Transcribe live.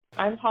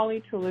I'm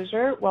Holly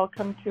Toulejour.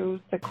 Welcome to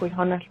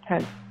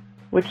Toulejour,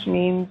 which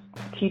means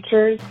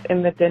teachers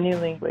in the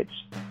Dene language.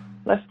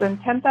 Less than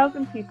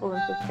 10,000 people in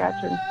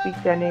Saskatchewan speak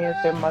Dene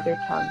as their mother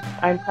tongue.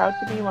 I'm proud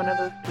to be one of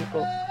those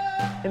people.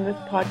 In this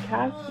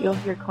podcast, you'll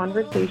hear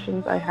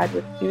conversations I had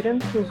with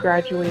students who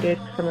graduated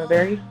from a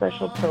very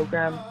special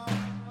program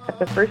at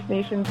the First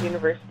Nations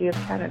University of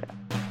Canada.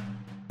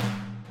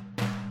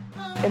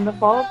 In the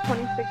fall of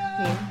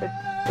 2016, the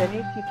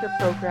Dene teacher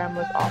program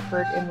was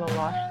offered in La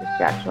Loche,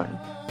 Saskatchewan.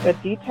 The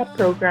DTEP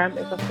program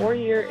is a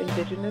 4-year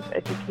Indigenous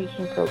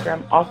education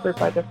program offered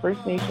by the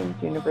First Nations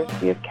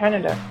University of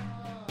Canada.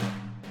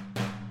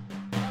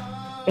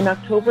 In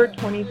October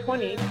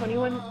 2020,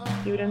 21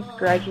 students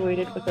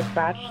graduated with a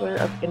Bachelor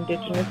of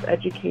Indigenous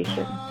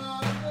Education.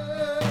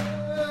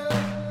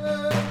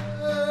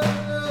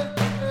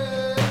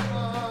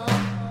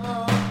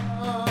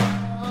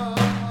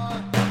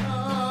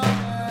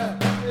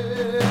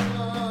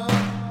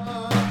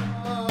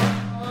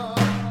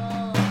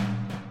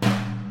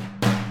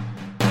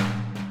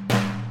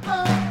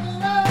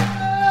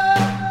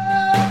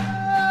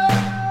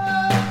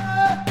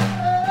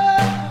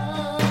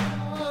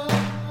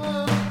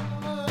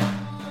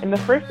 In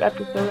the first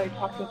episode, I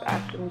talked with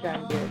Ashton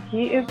Janvier.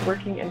 He is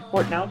working in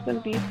Fort Nelson,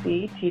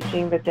 BC,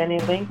 teaching the Dene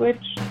language,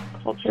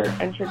 culture,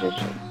 and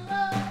traditions.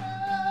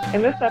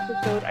 In this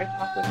episode, I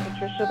talked with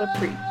Patricia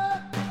Laprise.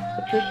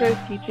 Patricia is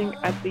teaching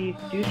at the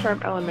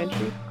Toulejour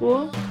Elementary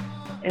School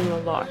in La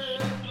Loche.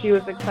 She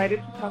was excited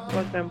to talk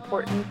about the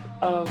importance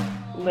of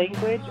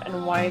language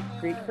and why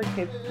it's great for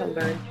kids to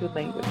learn 2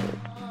 languages.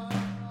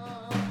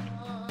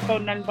 So,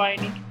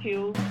 non-binary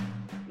skills,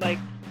 like,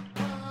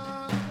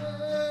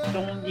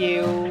 don't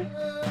you?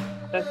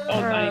 That's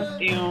all I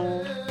do.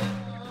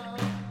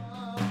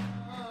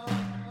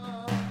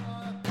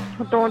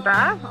 Don't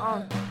I?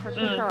 Oh,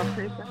 Patricia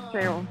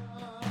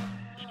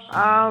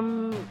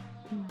Laprise.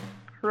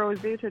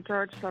 Rosie to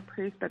George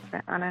Laprise, but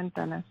the Anna and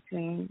Dennis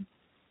Lane.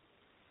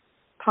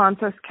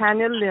 Pontus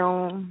Canyon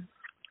Leon.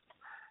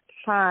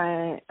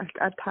 Sai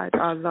Attack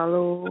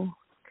Azalo.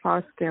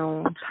 Class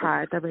Leon.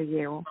 Tai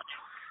W.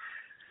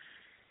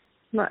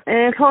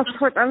 Close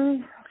put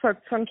on. Så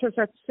så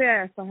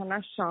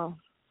han så.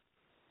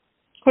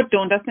 What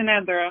don't that's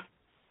another?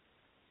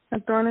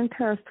 I've gone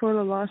into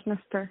school a lot,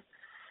 Mister.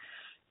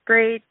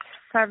 Grade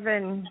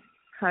 7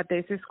 had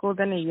days school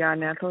then a year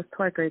now. Close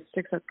to grade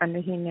 6 at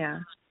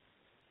Canada.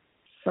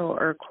 So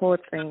our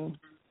quoting,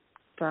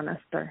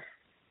 Mister.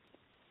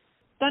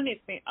 Then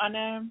it's me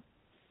Anna.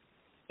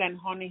 Then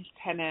honey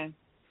 10.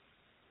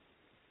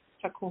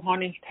 Saku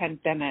honey 10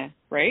 Dene,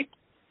 right?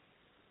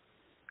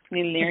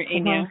 Near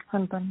India.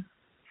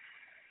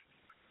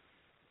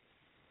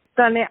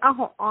 Dene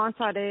aho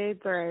ansare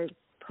the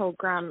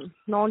program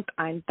not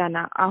and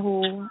Dene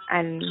aho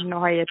and no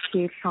higher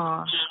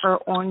teacher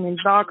or on in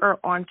dog or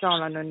on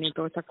John and only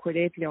those are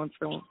create leon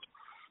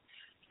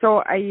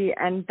so I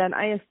and then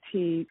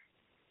IST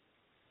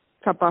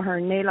tapa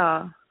her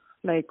nela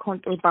like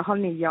control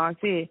bahani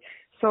yazi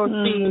so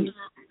see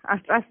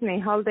as ne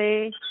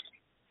holiday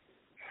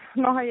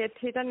no higher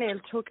teacher nail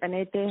took an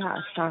 8 day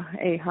has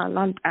a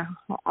haland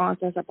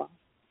answers about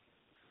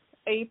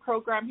a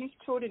program he's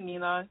told in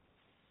Nila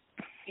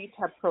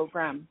DTEP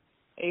program.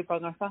 A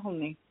bangasa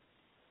honey.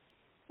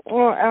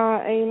 Well,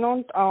 a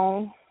non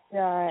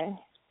yeah.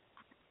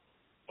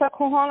 So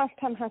Kohana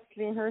time has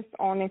been hers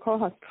on Nicole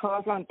has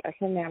Cosland I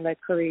can name like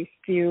Curry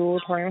stew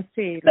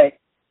Torrency like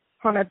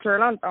Hana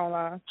Gerland on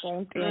la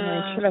don't in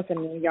Chilas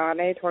and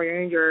Yane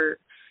Torian your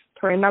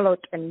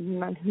Torinalot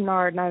and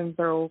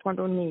Narnanzo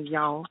Condoni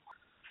Yao.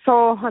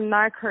 So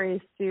Hana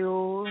Curry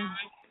stew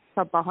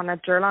Sabahana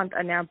Gerland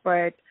and yeah,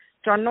 but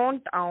John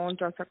non down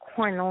just a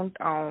coin non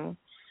down.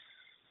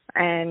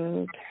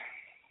 And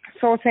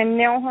so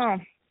now,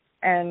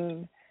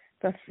 and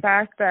the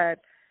fact that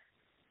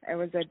it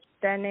was a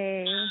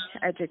Dene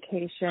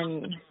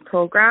education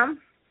program,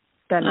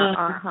 then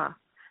I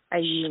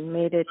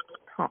made it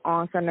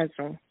on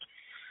Zoom.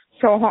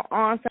 So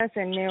on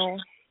a new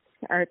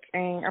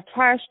and a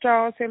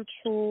plaster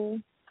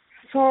to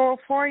so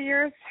 4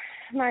 years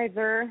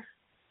neither.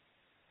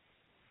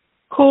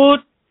 Could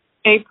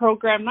a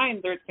program 9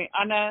 there's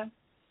Anna.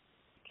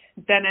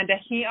 Then and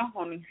he a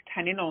honey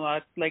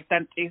teninola like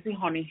that easy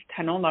honey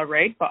tenola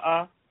right but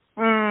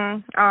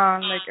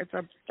like it's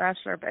a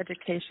Bachelor of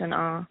Education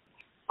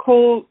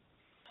cool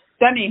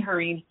Dene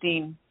Harine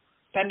Dean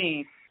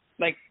Dene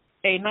like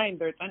a 9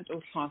 there's and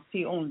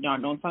see on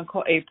don't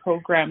call a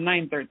program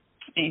 9 there's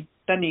a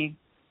Dene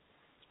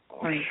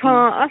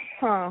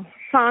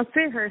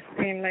fancy her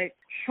thing like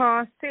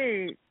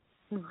fancy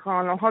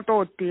how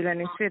to deal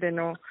and you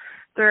know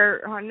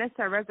there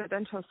are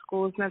residential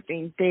schools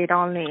nothing date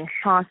only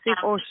Chauncey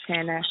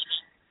Ocean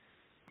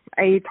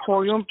a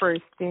Torium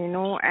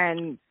Burstino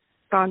and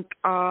don't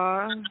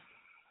I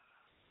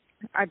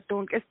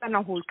don't guess that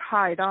a whole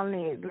tide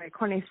only like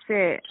when I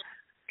say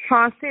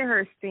Chauncey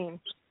Herstein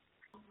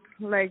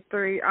like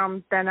the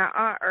Dana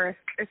or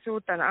so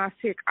Dana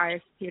sick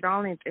I see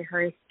only the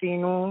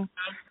Herstino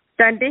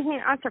then they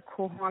hin as a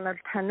cool on a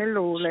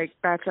Toulejour, like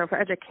Bachelor of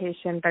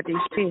Education that they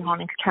see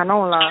on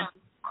Canola.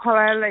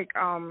 Call like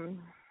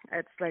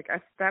it's like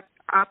a step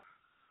up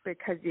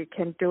because you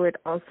can do it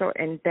also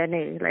in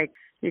Dene. Like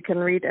you can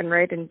read and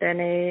write in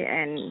Dene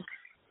and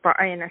for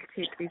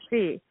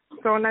INSTTC.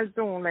 So na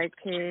Zoom like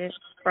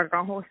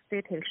para host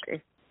it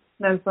hilse.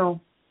 Na Zoom.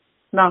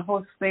 Na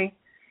host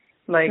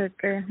like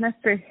let's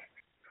see.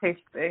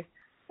 Hilse.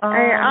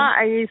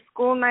 I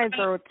school night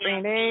or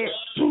training.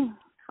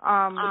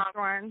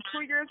 Joined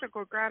 2 years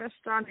ago, grad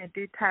astronomy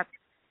DTAP.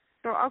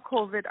 So a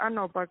COVID, I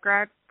know, but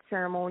grad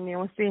ceremony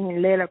was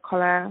seeing Lela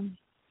Kola.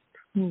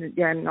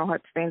 Yeah, no,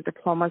 had spent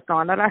diplomas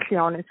on that actually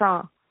on its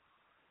own.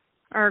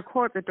 Our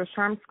quote at the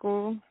Charm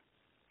School.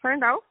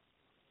 Turned out?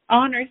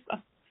 Honors.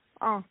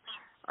 Oh,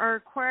 our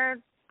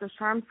quote the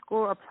Charm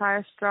School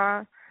applies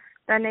to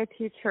then a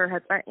teacher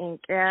had that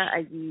ink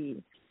I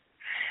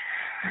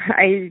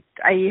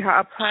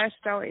applied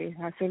to a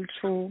hassle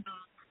too.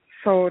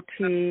 So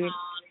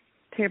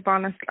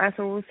bonus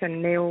classes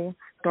and now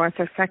doing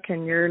a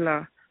second year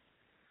la.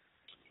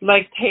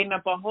 Like taking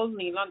up a whole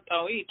new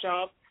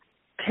job.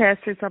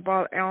 Test is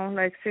about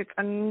like sit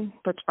and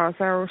but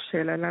also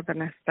share la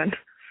benestan.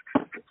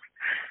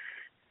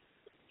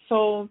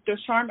 So the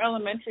Charm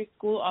Elementary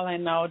School all I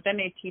know, then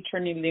a teacher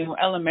in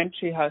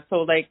elementary has so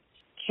like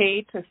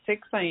K to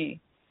 6 I.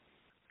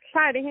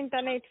 Sorry,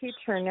 then a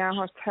teacher now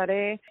has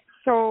today.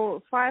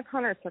 So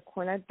 500 a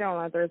corner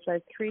down. There's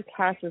like 3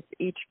 classes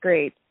each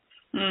grade.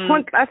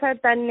 Hunt as I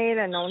done need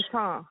a non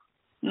song.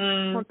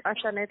 Hunt as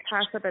I need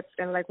class that's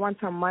been like once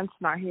a month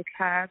now. He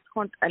class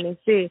hunt and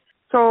see.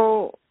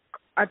 So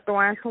I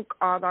don't took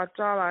all that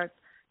job.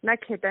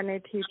 Next then a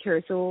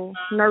teacher so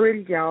no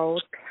really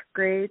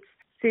grades.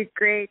 See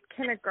grade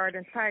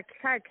kindergarten side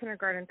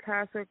kindergarten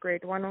class so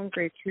grade 1 on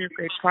grade 2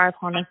 grade 5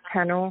 on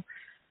 10.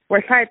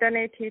 We're side then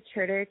a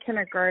teacher they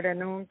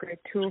kindergarten on grade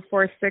 2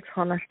 4 6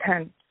 on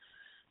 10.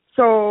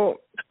 So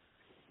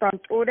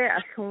don't do that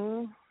at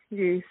home.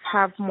 You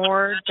have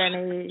more than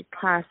a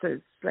classes,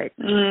 like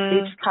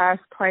each class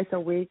twice a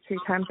week, 3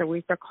 times a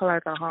week, the color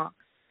the huh.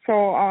 So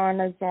on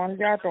a zone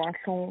there,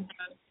 so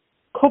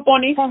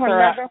Kuponi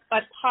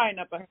but pine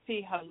up a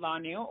sea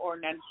halanu or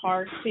nan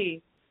hard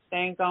sea,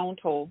 dang down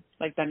to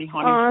like Danny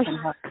honey.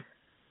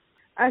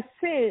 I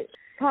see,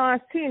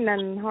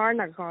 nan hard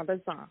na gada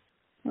za.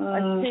 I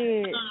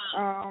see,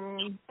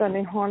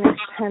 Danny honey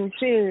can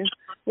see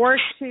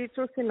worksheets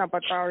to see na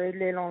batari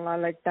lelong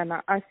like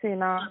dana I see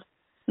na.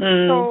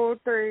 So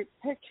the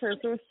pictures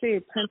you see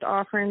print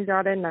offering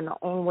got in and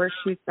own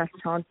worksheets that's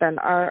count then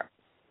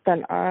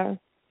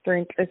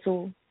drink is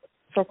so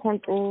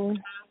control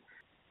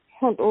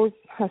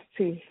has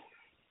see.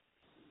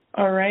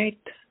 All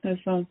right.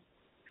 So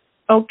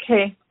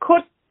okay.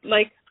 Could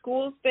like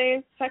schools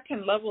say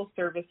second level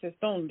services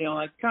don't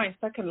like trying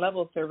second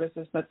level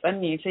services that's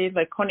any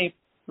like any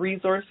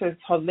resources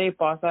how they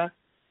bother.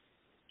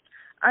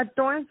 I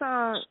don't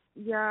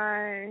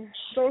yeah.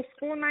 So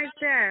school night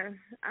there,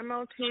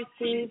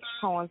 MLTC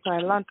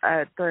coincident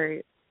at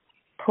the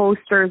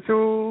posters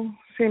who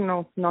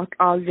not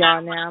all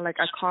now like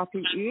a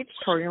copy each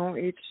for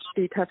each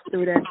DTEP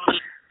student.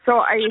 So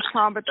I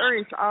saw but there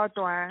is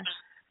outdoor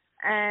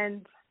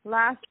and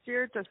last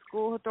year the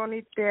school don't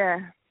need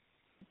there.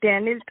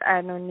 Dene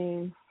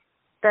anonymous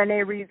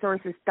Dene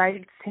resources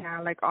died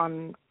like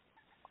on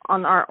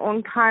our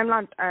own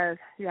timeline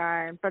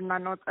yeah, but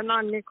not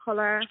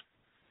Nicola.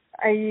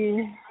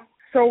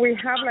 So we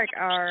have like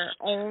our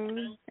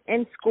own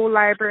in-school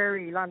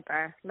library,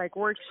 like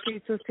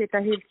worksheets to sit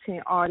a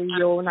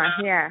audio not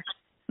here.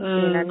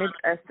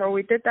 So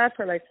we did that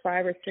for like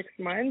 5 or 6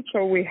 months.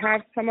 So we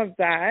have some of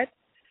that,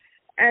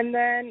 and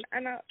then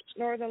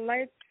Northern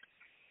Lights,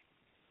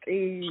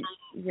 teams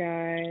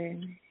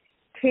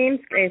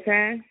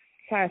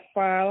has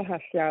file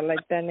has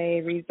like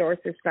Dene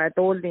resources that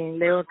holding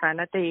little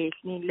kind of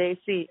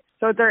lazy.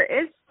 So there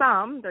is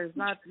some. There's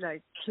not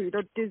like to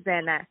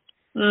design.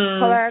 So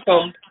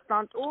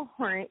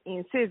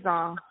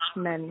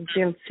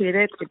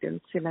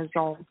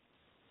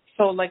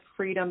like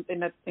freedom in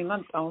that thing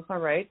also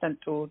right and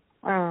to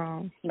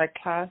like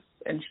class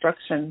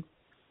instruction.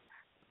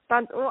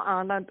 There's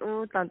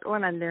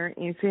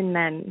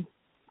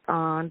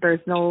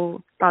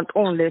no don't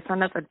only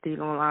son of a deal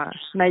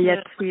na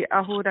yet we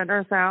who that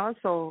ourselves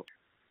so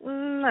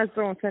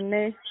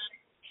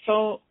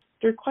so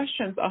your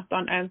questions are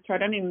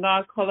unanswered. I mean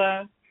not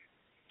color.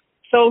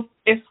 So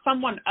if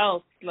someone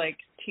else like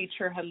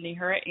teacher had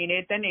her in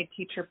it, then a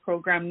teacher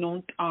program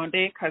known on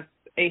it because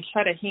a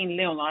shut a hin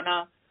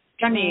leolana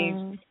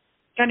Jenny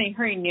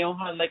her knew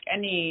how like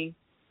any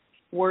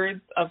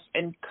words of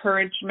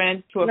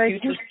encouragement to a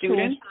like future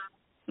student.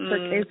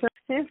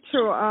 It's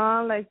true.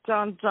 Like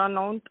John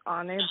on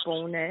a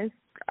bonus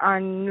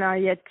and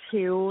yet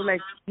too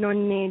like no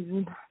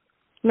need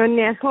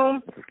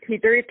home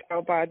Peter it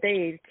about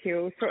day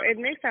too. So it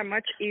makes that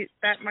much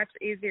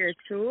easier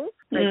too.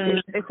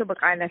 Like it's a book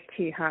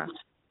NFT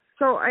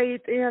So I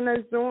in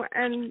a zone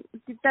and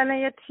then I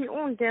yet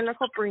own then like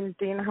a bring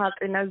in hat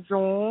in a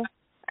zone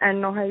and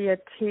no hay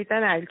tea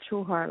then I'll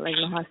chew her like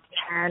no has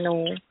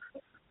channel.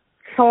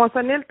 So was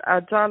a nil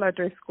a jar at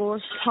the school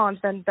chant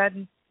then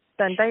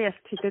they is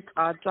ticket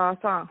a jar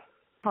sa.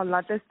 How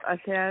latest I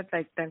said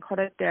like then call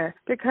it there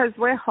because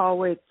we're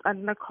always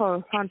and the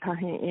call Santa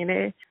in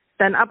it.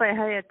 Then up I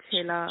hay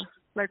tailor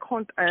like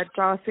hunt a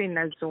jar in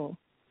a zoo.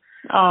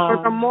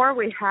 But the more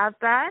we have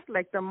that,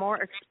 like the more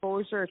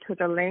exposure to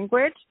the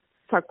language,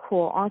 so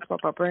cool also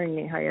bring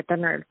me hay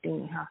dinner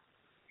thing ha.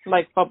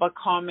 Like Baba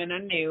common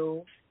and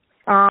new.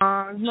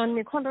 No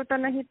ni kondo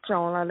tana hit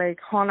la like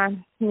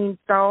hona ni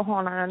tao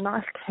hona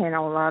not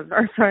canola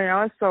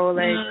or so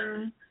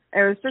like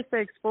it was just the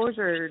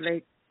exposure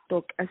like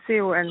took a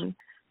few and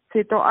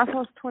si to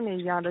asos 20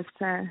 years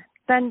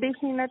then the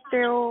hina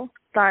teo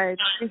tai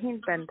the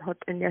hin ben thot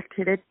in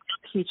yesterday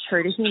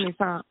teacher the hin is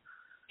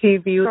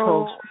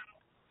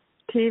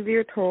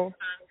TV to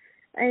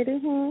I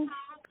think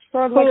so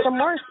like the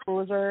more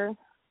exposure.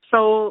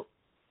 So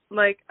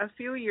like a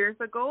few years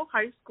ago,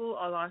 high school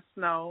a lot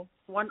snow.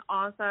 One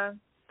also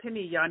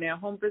tini yana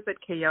home visit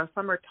kaya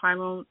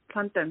summertime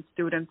plantain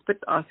students with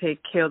us hey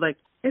kill like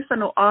it's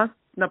no us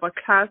naba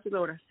class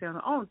or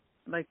oh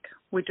like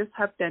we just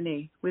have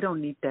Dene. We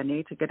don't need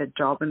Dene to get a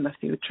job in the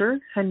future.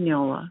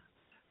 Hanyola.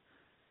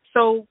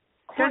 So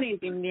Dene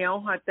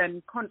dinyo ha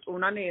then kont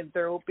unane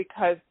there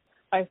because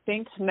I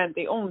think that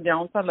the only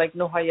downside like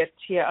no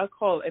hayatia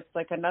call it's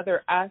like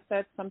another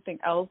asset, something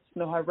else,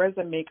 no ha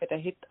resume get a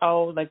hit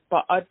out like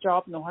but a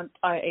job no hunt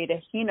I ate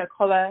a hina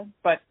color,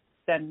 but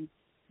then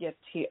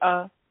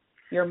yatia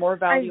you're more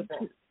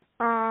valuable.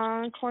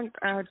 Can't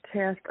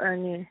test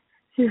any.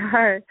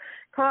 Yeah.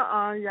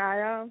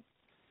 Yeah.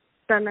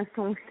 Then a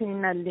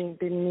something that link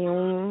the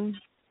new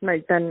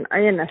like then I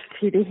in a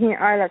city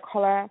I like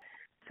color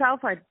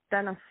self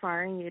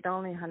identifying you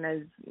only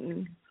has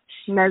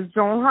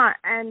Nazonha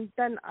and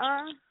then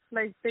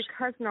like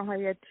because no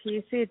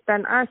hayati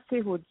then see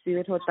who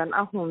do to then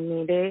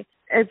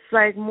it's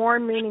like more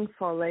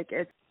meaningful like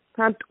it's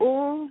not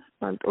all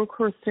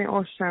crossing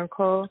ocean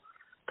call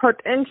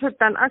put into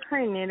then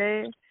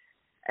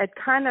it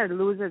kind of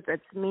loses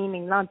its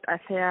meaning not as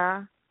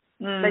here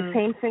like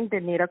same thing they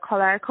need a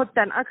color could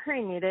then a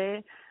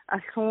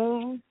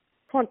home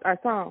put a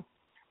song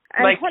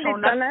and like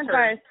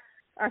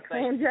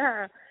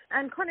yeah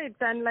and could it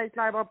then like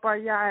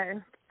yeah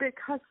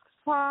because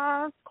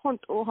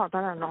can't have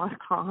that not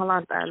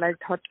Holland like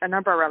touch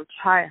another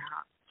chai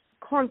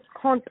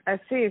can't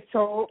see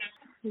so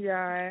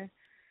yeah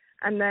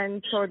and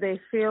then so they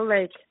feel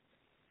like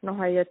no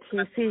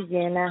hayati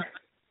yena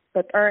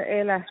but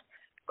ela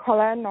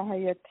color no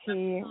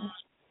hayati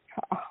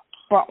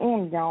but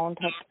down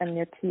touch and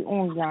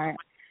yati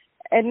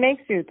it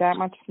makes you that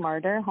much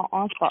smarter how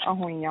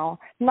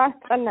not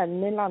an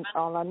milan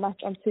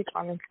not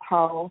on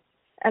how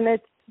and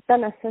it's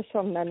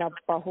beneficial na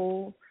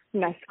bahu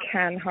nas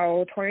can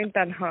how toin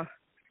dan ha.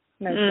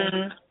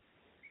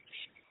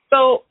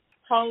 So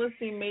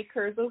policy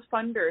makers or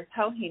funders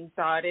how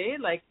hinsade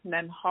like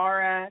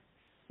nanhara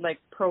like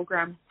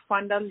program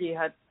funda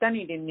liha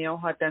tani dinyo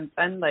ha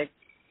and like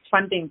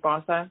funding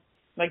bossa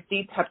like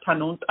deep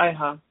tanont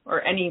iha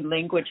or any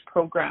language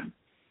program.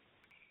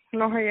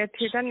 No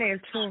hayati dan nail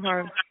to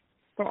her.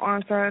 So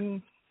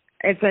answer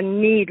it's a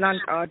need land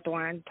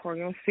outdoor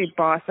toin si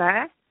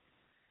bossa.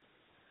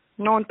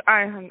 Not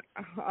I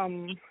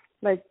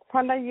like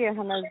funda year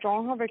hana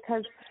john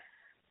because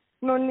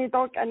no need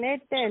dog and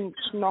it then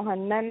no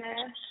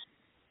hanana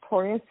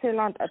point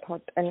sealant at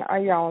hot and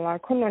ayala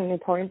couldn't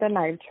point the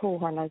night to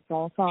hana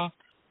zonsa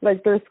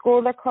like the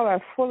school the color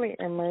fully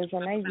immersed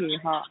in a year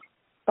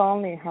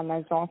only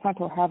hana zonsa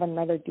to have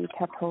another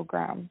detail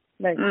program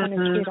like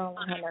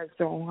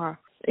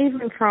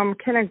even from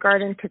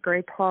kindergarten to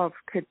grade 12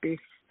 could be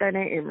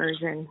study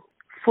immersion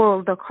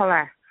full the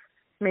color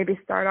maybe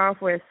start off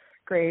with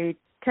grade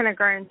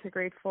kindergarten to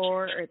grade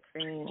 4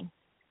 it's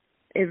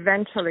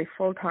eventually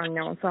full-time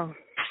now so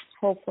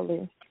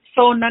hopefully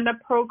so nana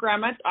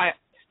program at I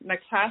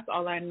next class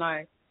online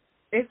like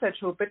it's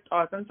a bit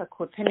awesome sa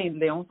koteni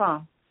leong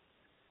sa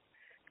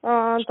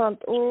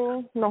don't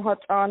no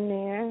hot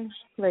on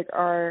like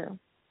our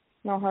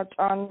no hot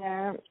on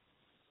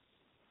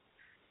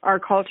our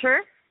culture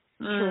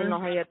no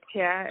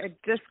it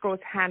just goes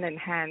hand in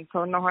hand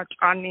so no hot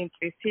on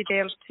to see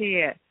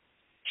it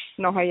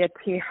no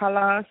hayati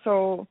hala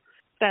so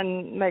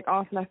then like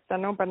off next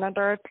no but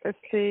another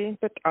see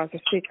but also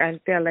speak and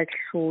feel like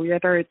who you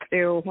are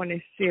still when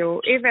it's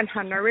still even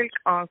hanaric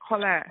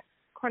color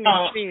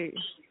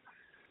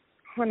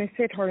when it's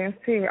it or you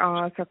see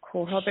so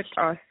cool how it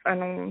us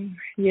and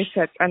you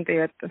said and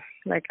they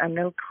like a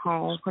milk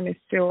call when it's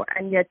still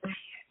and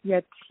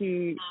yet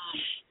he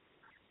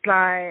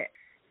like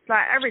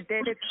every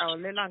day it's our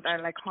little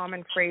like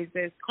common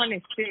phrases when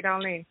it's still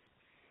only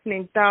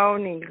Ning tao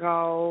ning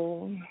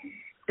go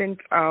then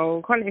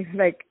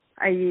like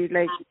I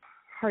like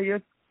how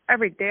you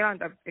every day on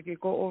the if you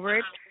go over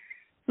it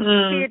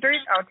theater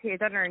out here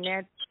that are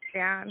net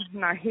yeah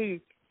na he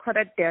could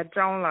it there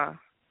down la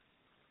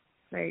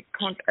like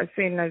can't I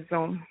say na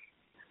zone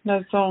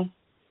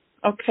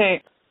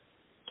okay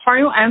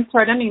Pario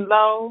answered any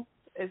low.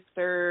 Is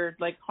there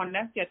like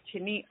honest yet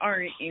tini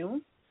or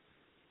you?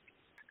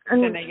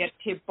 Then I get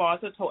to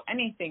boss to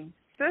anything.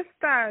 Just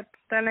that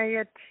then I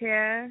get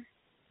here.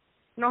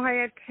 No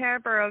I get here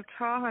barrel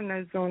chaw and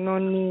a zone no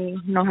ni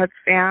no hat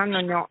fan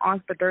and your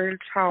aunt the barrel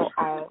chaw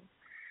all.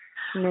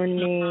 No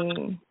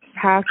ni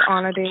pass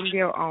on a day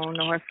deal on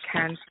no has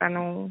can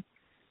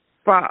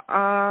but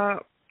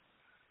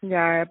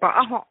yeah, but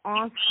I have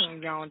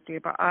answered young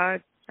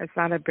but it's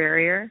not a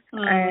barrier.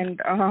 And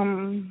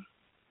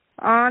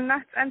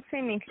that's and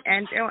saying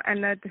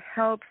and it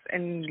helps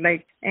in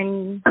like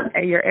in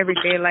your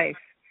everyday life.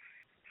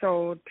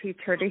 So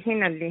teacher the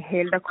hinali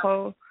hail the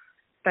call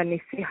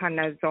tanisi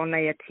hana zona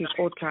ya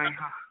tipo try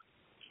ha.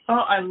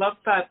 Oh, I love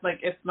that. Like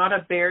it's not a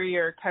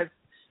barrier because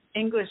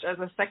English as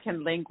a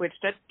second language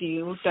that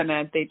deals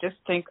and they just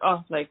think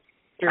like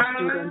your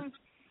students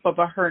but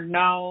her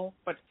now,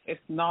 but it's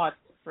not,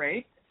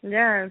 right?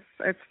 Yes,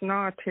 it's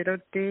not.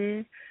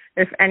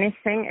 If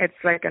anything,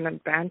 it's like an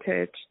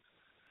advantage.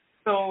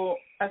 So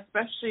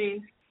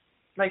especially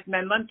like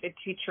Nanland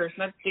teachers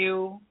not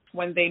do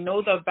when they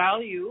know the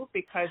value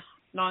because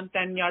because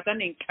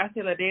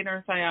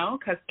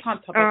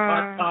can't talk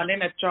about on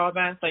in a job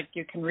as like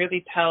you can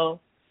really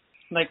tell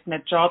like the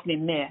job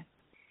in there.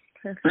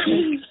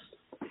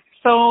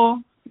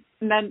 So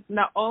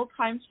the all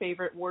time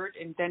favorite word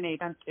in Dene,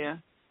 don't you?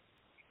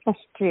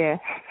 Yeah.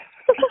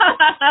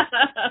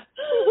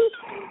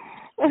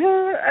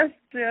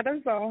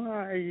 That's all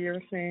how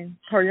you're saying.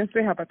 How you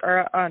say about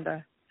our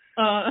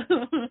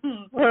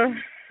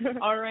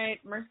all right,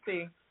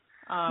 Mercy.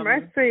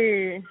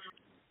 Mercy.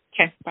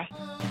 Okay, bye.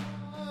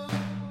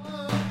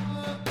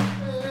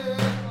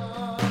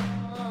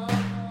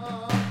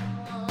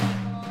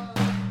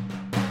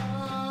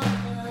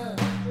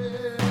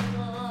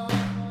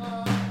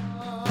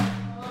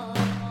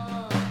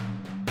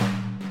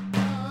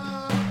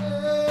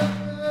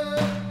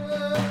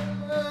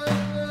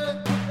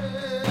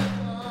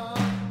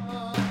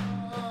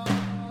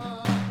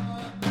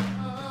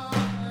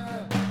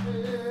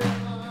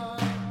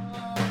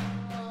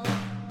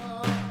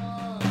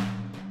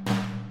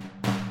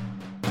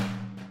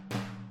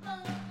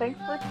 Thanks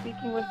for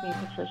speaking with me,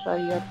 Patricia.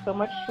 You have so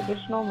much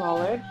traditional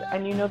knowledge,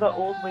 and you know the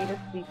old way to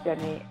speak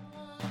Dene.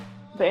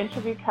 The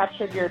interview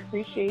captured your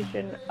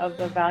appreciation of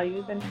the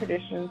values and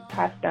traditions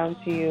passed down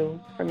to you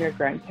from your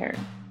grandparents.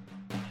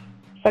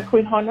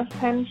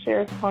 Sakuihonospen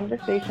shares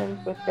conversations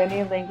with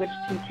Dene language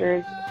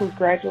teachers who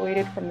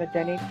graduated from the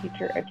Dene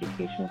Teacher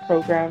Education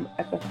Program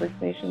at the First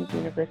Nations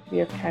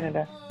University of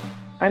Canada.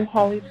 I'm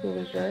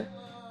Toulejour.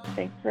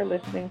 Thanks for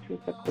listening to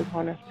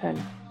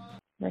Sakuihonospen.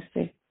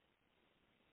 Merci.